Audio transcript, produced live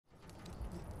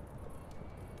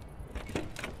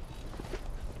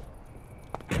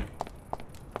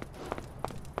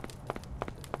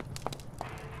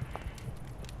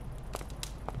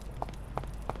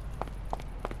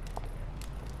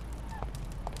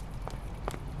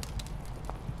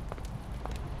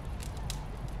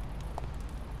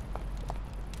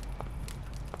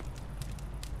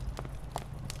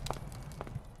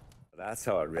That's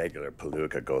how a regular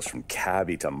palooka goes from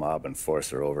cabbie to mob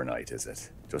enforcer overnight, is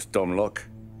it? Just dumb luck?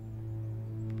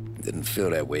 Didn't feel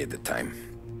that way at the time.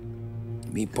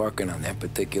 Me parking on that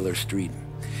particular street,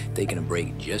 taking a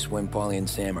break just when Paulie and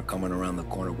Sam are coming around the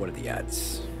corner, what are the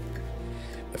odds?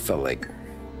 I felt like,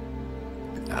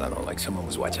 I don't know, like someone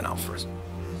was watching out for us.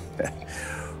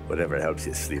 Whatever helps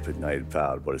you sleep at night,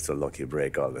 pal, but it's a lucky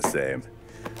break all the same.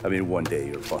 I mean, one day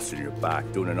you're busting your back,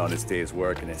 doing an honest day's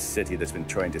work in a city that's been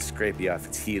trying to scrape you off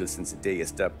its heels since the day you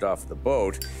stepped off the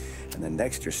boat, and then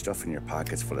next you're stuffing your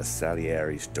pockets full of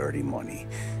Salieri's dirty money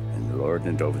and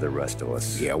lording it over the rest of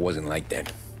us. Yeah, it wasn't like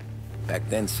that. Back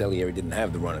then, Salieri didn't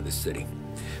have the run of the city.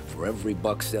 For every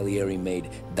buck Salieri made,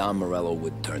 Don Morello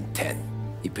would turn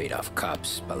 10. He paid off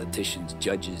cops, politicians,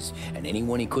 judges, and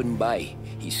anyone he couldn't buy,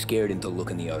 he scared into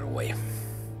looking the other way.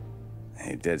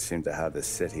 He did seem to have the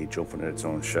city jumping at its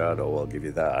own shadow, I'll give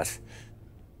you that.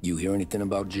 You hear anything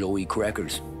about Joey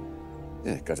Crackers?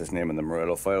 Yeah, got his name in the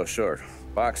Morello file, sure.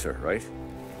 Boxer, right?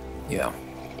 Yeah,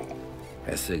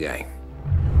 that's the guy.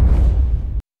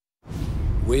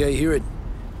 Way I hear it,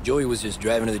 Joey was just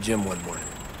driving to the gym one morning.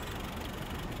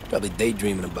 Probably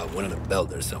daydreaming about winning a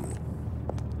belt or something.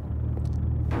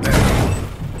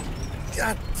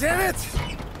 God damn it!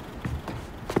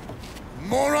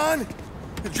 Moron!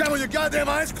 You're driving with your goddamn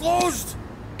eyes closed!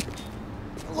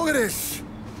 Look at this!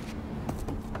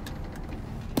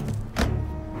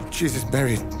 Jesus,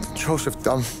 Mary, Joseph,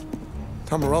 Tom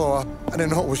Morello, I didn't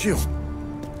know it was you.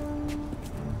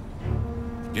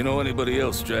 You know anybody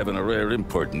else driving a rare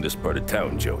import in this part of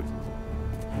town, Joey?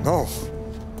 No.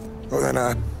 Well, then,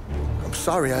 I'm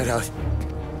sorry, I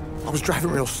was driving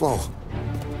real slow.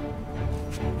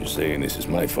 You're saying this is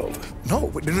my fault? No,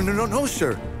 no,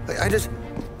 sir.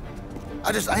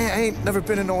 I ain't never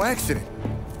been in no accident.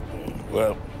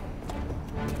 Well,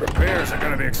 repairs are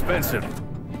gonna be expensive.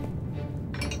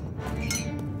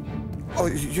 Oh,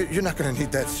 you're not gonna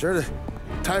need that, sir. The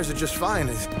tires are just fine.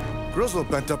 The grill's a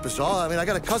little bent up is all. I mean, I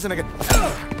got a cousin I can...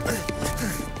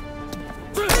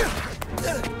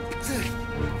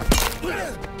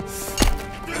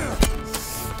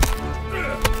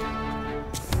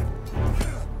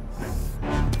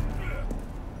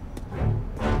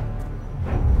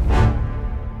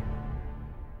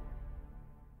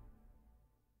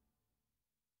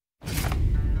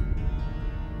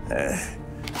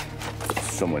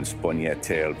 Someone spun you a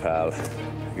tale, pal.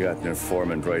 You got an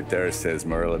informant right there says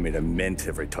Morello made a mint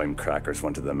every time Crackers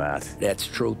went to the mat. That's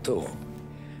true, too.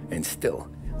 And still,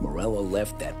 Morello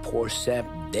left that poor sap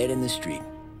dead in the street.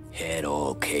 Head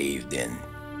all caved in.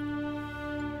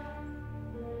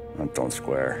 That don't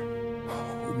square.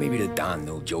 Well, maybe the Don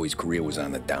knew Joey's career was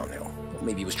on the downhill. Or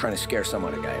maybe he was trying to scare some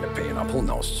other guy into paying up. Who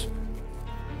knows?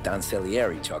 Don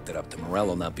Salieri chalked it up to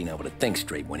Morello not being able to think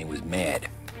straight when he was mad.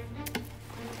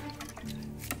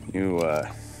 You,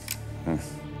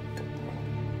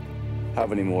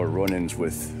 have any more run-ins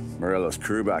with Morello's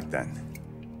crew back then?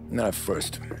 Not at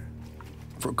first.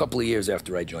 For a couple of years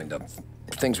after I joined up,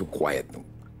 things were quiet.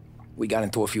 We got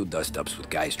into a few dust-ups with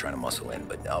guys trying to muscle in,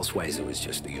 but elsewise it was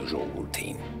just the usual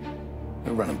routine.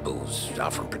 We're running booze,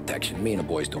 offering protection, me and the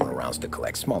boys doing the rounds to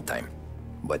collect, small time.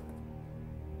 But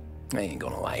I ain't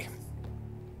gonna lie.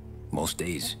 Most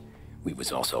days, we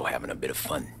was also having a bit of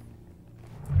fun.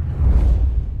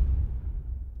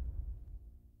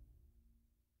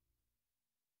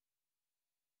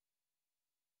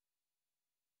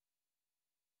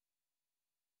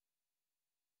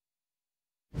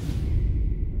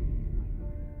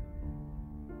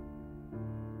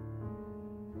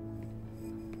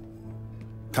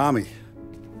 Tommy,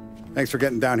 thanks for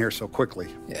getting down here so quickly.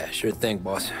 Yeah, sure thing,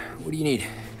 boss. What do you need?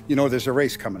 You know, there's a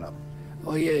race coming up.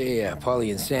 Oh, yeah.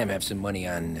 Paulie and Sam have some money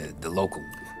on the local.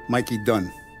 Mikey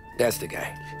Dunn. That's the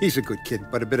guy. He's a good kid,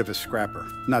 but a bit of a scrapper.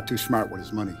 Not too smart with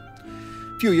his money.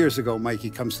 A few years ago, Mikey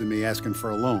comes to me asking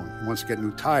for a loan. He wants to get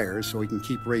new tires so he can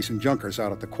keep racing junkers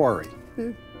out at the quarry.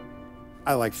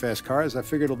 I like fast cars. I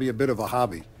figured it'll be a bit of a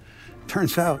hobby.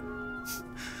 Turns out,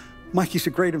 Mikey's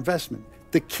a great investment.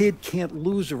 The kid can't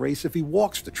lose a race if he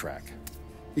walks the track.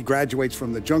 He graduates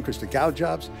from the junkers to gal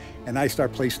jobs, and I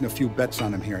start placing a few bets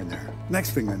on him here and there. Next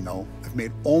thing I know, I've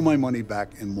made all my money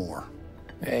back and more.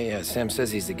 Hey, Sam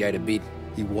says he's the guy to beat.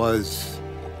 He was.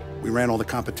 We ran all the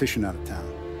competition out of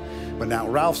town. But now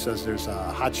Ralph says there's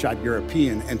a hotshot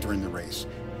European entering the race,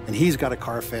 and he's got a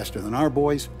car faster than our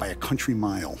boys by a country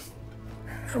mile.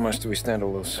 How much do we stand to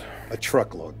lose? A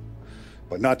truckload.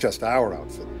 But not just our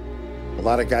outfit. A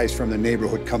lot of guys from the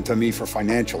neighborhood come to me for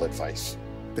financial advice.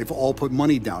 They've all put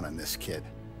money down on this kid.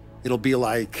 It'll be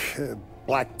like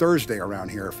Black Thursday around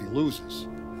here if he loses.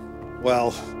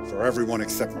 Well, for everyone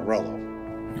except Morello.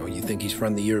 Oh, you think he's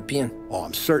from the European? Oh,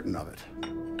 I'm certain of it.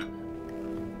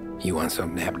 You want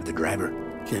something to happen to the driver?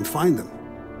 Can't find him.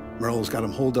 Merle's got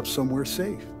him holed up somewhere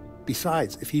safe.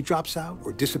 Besides, if he drops out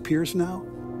or disappears now,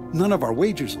 none of our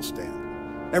wagers will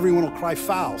stand. Everyone will cry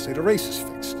foul, say the race is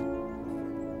fixed.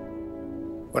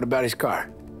 What about his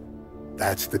car?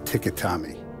 That's the ticket,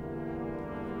 Tommy.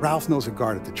 Ralph knows a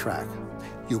guard at the track.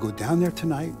 You'll go down there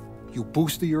tonight, you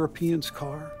boost the European's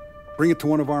car, bring it to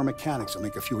one of our mechanics, and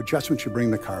make a few adjustments, you bring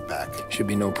the car back. Should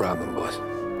be no problem, boss.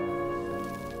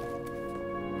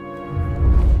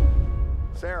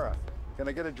 Sarah, can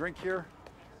I get a drink here?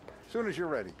 As soon as you're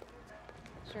ready.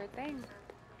 Sure thing.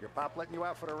 Your pop letting you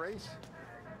out for the race?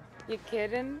 You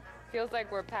kidding? Feels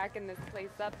like we're packing this place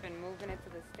up and moving it to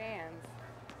the stands.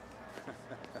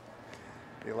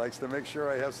 He likes to make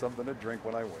sure I have something to drink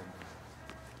when I win.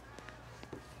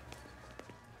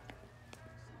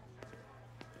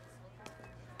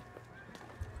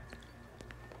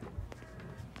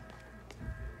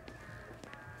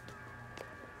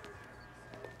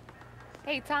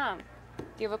 Hey, Tom, do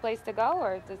you have a place to go,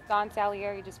 or does Don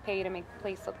Salieri just pay you to make the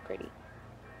place look pretty?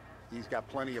 He's got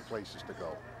plenty of places to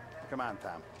go. Come on,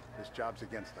 Tom. This job's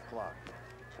against the clock.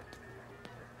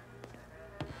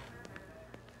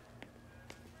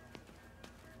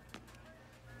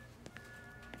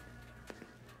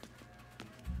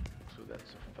 So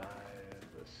that's a 5,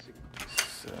 a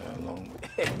 6, long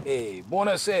way. Hey,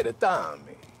 buonasera,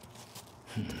 Tommy.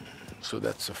 So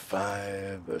that's a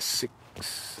 5, a 6,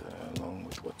 along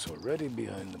with what's already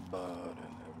behind the bar.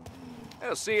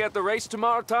 I'll see you at the race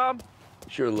tomorrow, Tom.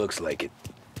 Sure looks like it.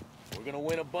 We're gonna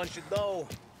win a bunch of dough.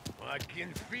 I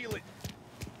can feel it.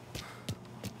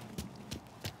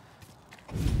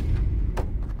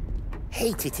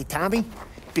 Hey, Tommy.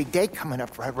 Big day coming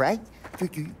up, right?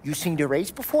 You seen the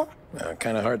race before?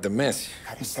 Kind of hard to miss.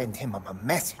 Gotta send him a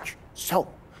message. So,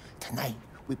 tonight,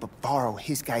 we borrow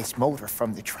his guy's motor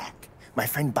from the track. My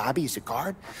friend Bobby is a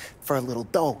guard. For a little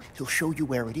dough, he'll show you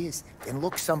where it is, then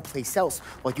look someplace else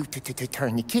while you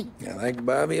turn the key. I like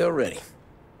Bobby already.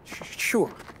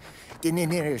 Sure. Then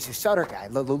there's this other guy,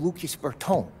 Lucas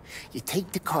Bertone. You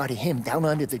take the car to him down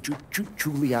under the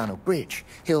Giuliano Bridge.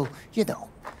 He'll,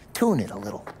 tune it a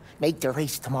little. Make the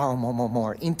race tomorrow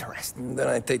more interesting. Then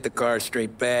I take the car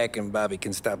straight back and Bobby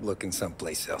can stop looking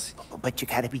someplace else. But you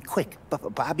gotta be quick.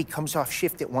 But Bobby comes off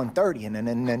shift at 1:30, and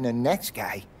then the next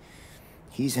guy,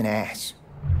 he's an ass.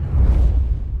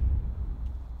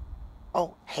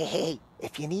 Oh, hey,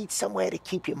 if you need somewhere to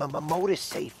keep your motor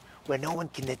safe where no one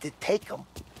can take them,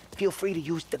 feel free to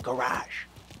use the garage.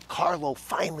 Carlo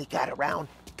finally got around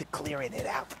to clearing it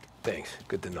out. Thanks,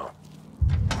 good to know.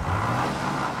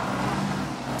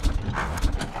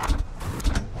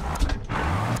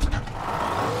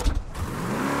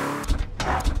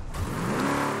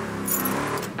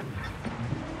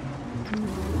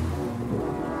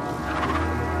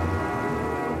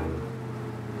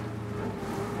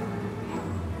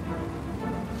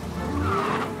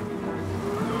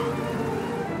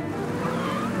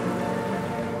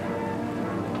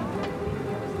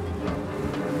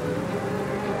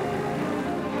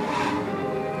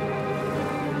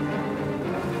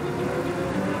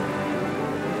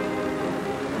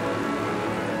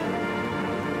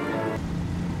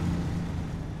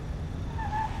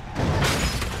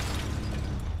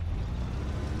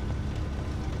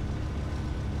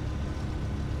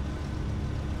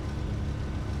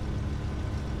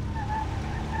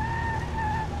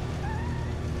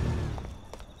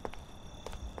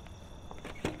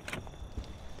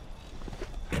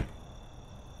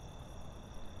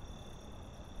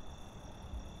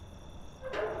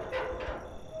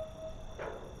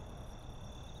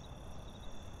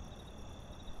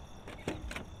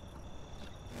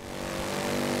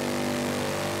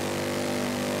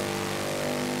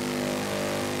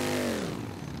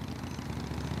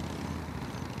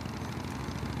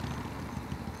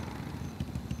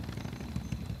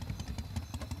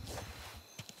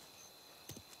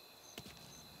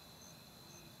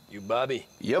 You Bobby?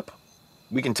 Yep.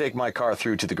 We can take my car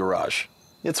through to the garage.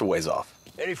 It's a ways off.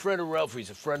 Any friend of Ralphie's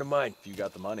a friend of mine. If you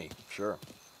got the money, sure.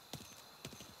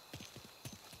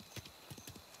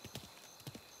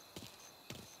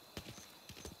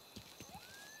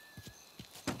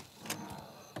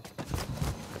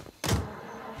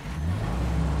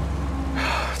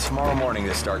 Tomorrow morning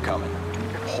they start coming.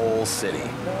 Whole city.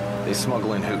 They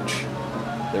smuggle in hooch.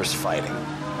 There's fighting.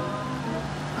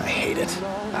 I hate it.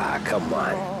 Ah, come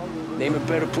on. Name a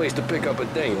better place to pick up a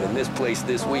dame than this place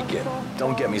this weekend.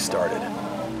 Don't get me started.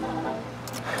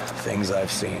 Things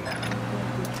I've seen.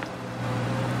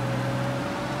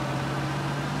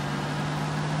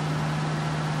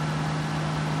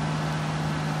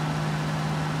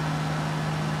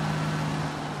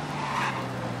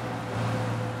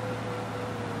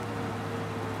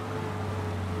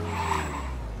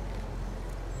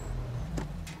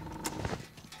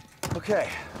 Okay,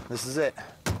 this is it.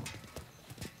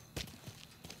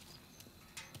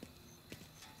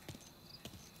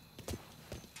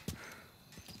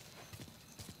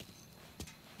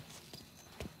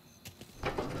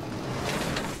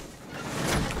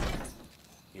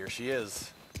 Here she is.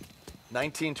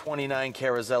 1929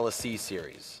 Carazella C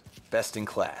Series. Best in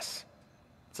class.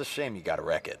 It's a shame you gotta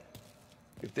wreck it.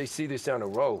 If they see this on the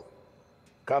road,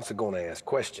 cops are gonna ask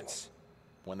questions.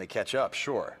 When they catch up,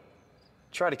 sure.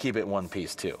 Try to keep it one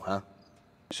piece too, huh?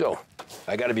 So,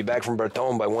 I gotta be back from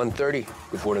Bertone by 1:30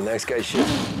 before the next guy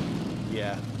shifts.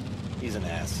 Yeah, he's an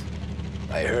ass.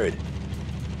 I heard.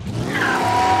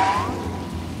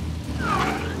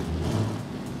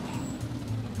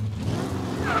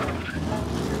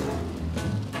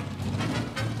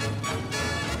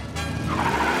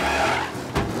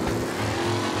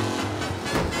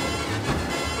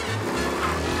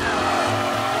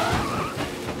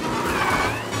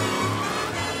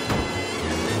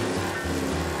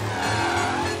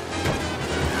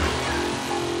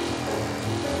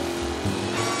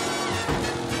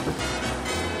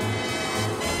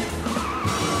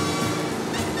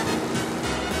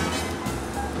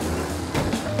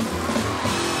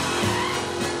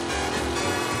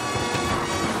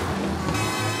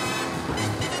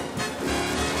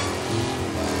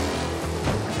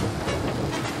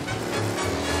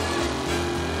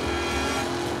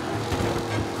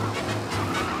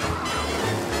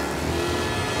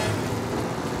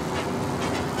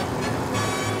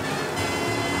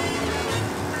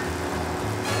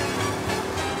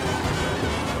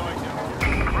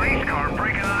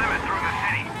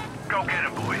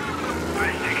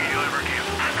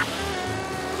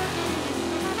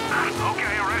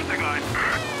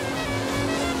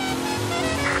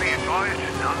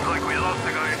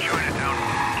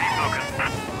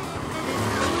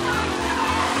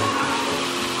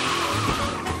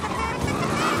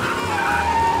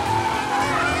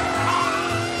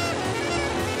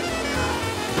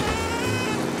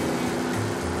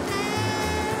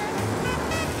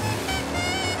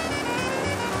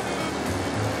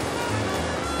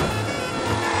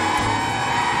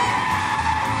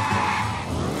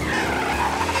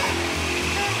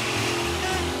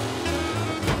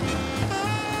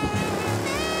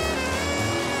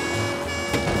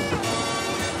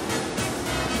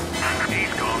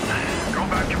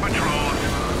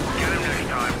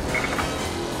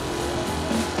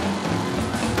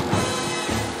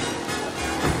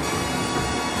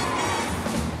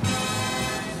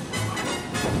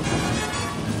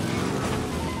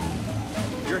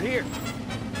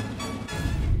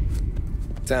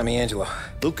 Tommy Angelo.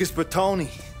 Lucas Bertoni.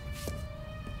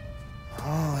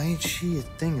 Oh, ain't she a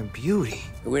thing of beauty?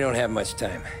 We don't have much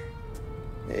time.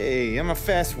 Hey, I'm a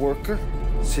fast worker.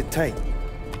 Sit tight.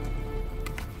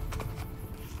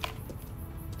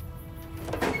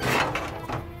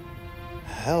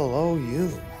 Hello, you.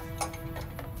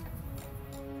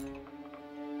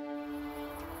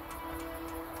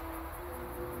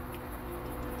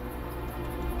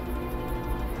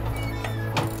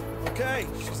 Okay,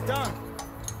 she's done.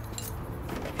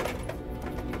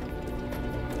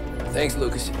 Thanks,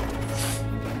 Lucas.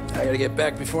 I gotta get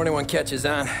back before anyone catches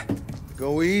on.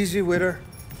 Go easy with her.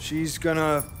 She's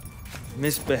gonna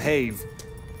misbehave.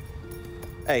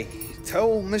 Hey,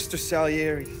 tell Mr.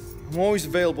 Salieri I'm always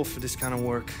available for this kind of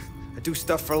work. I do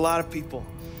stuff for a lot of people,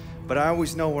 but I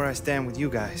always know where I stand with you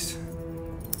guys.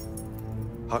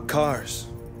 Hot cars,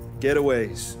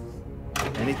 getaways,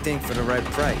 anything for the right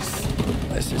price.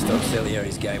 Let's just hope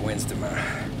Salieri's guy wins tomorrow.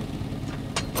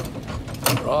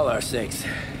 For all our sakes.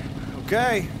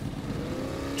 Okay.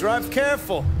 Drive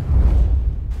careful.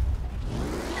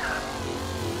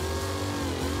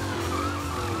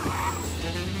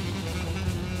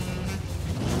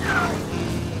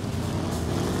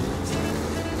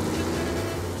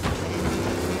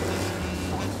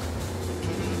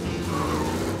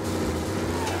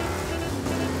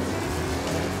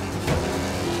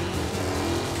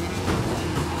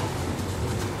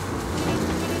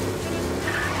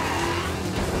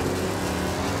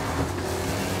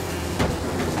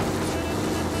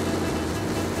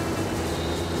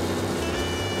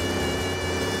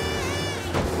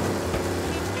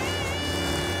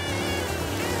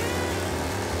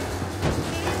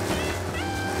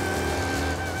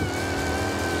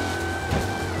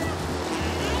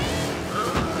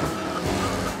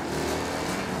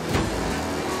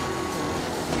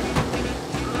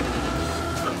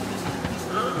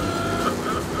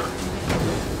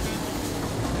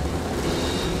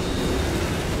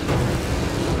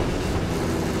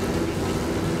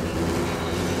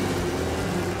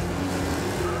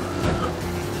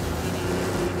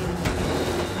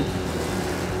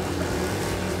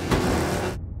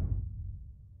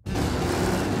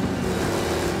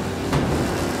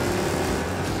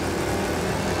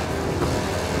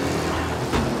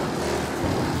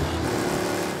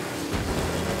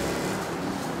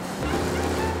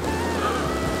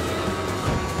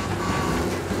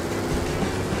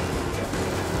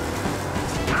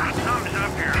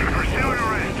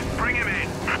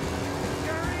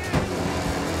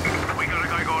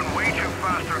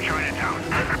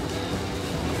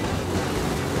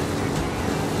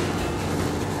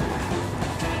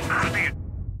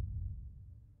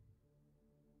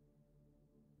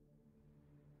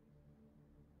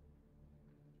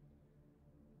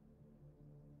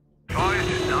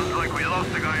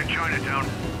 Chinatown.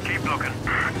 Keep looking.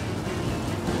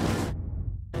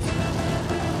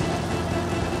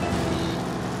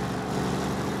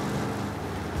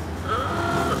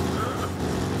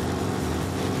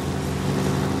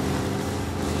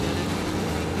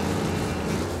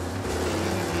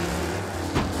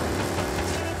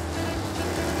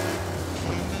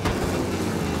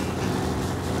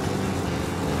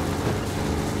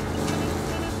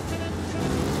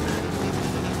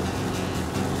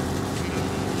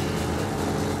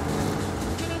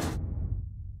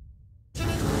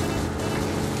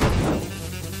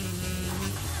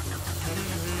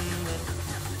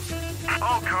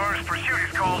 All cars, pursuit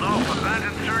is called off.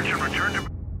 Abandon search and return to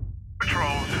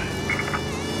patrols.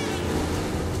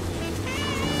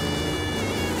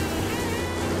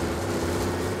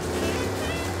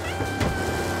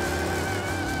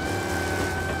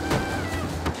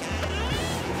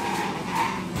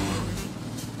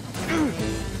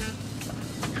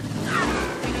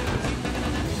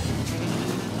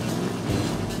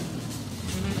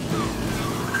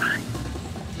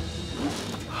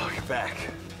 Oh, you're back.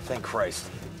 Thank Christ.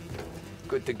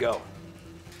 Good to go.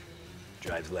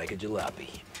 Drives like a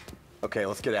jalopy. Okay,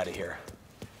 let's get out of here.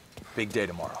 Big day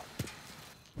tomorrow.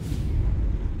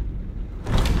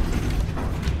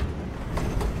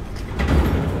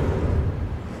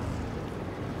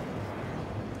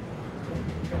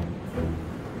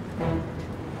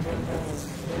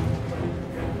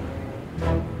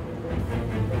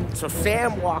 So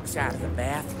Sam walks out of the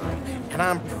bathroom, and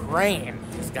I'm praying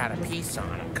he's got a piece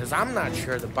on him, because I'm not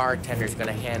sure the bartender's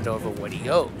gonna hand over what he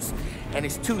owes. And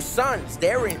his two sons,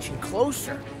 they're inching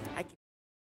closer. I can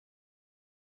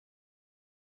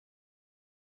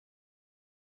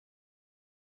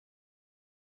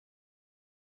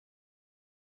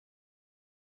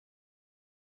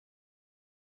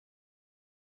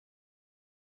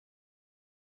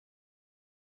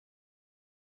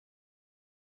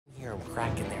hear them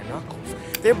cracking their knuckles.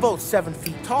 They're both 7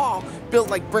 feet tall, built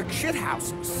like brick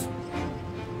shithouses.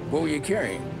 What were you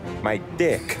carrying? My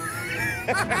dick.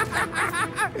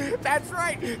 That's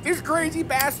right. This crazy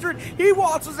bastard, he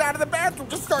waltzes out of the bathroom,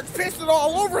 just starts pissing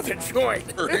all over the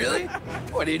joint. Really?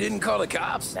 What, he didn't call the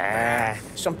cops? Nah,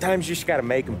 sometimes you just gotta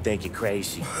make them think you're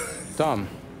crazy. Tom,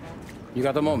 you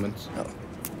got a moment? Oh.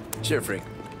 Sure, Frank.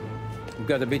 We've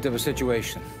got a bit of a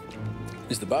situation.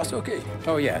 Is the boss okay?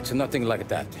 Oh, yeah, it's nothing like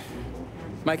that.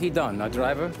 Mikey Dunn, our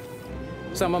driver.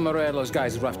 Some of Morello's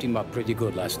guys roughed him up pretty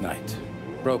good last night.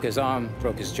 Broke his arm,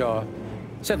 broke his jaw,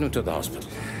 sent him to the hospital.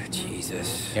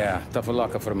 Jesus. Yeah, tough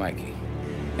luck for Mikey.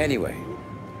 Anyway,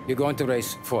 you're going to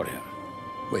race for him.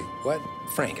 Wait, what?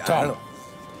 Frank, I Tom, don't know.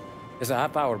 there's a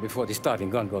half hour before the starting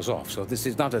gun goes off, so this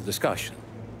is not a discussion.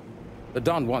 The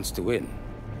Don wants to win,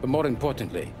 but more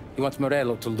importantly, he wants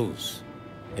Morello to lose.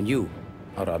 And you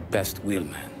are our best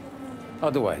wheelman.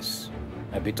 Otherwise,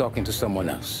 I'd be talking to someone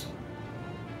else.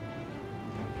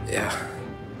 Yeah.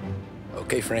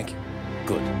 Okay, Frank.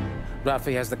 Good.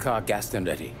 Rafi has the car gassed and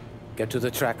ready. Get to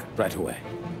the track right away.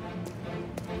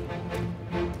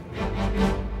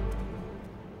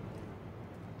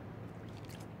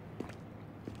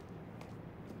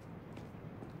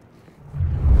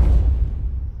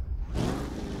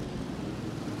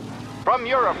 From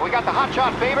Europe, we got the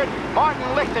hotshot favorite,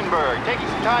 Martin Lichtenberg, taking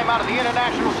some time out of the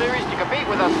International Series to compete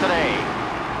with us today.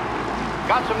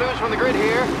 Got some news from the grid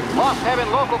here. Lost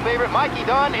Heaven local favorite Mikey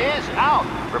Dunn is out.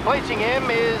 Replacing him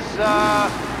is,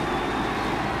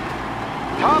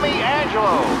 Tommy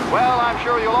Angelo. Well, I'm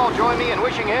sure you'll all join me in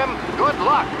wishing him good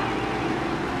luck.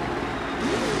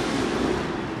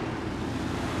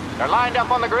 They're lined up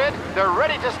on the grid. They're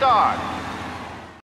ready to start.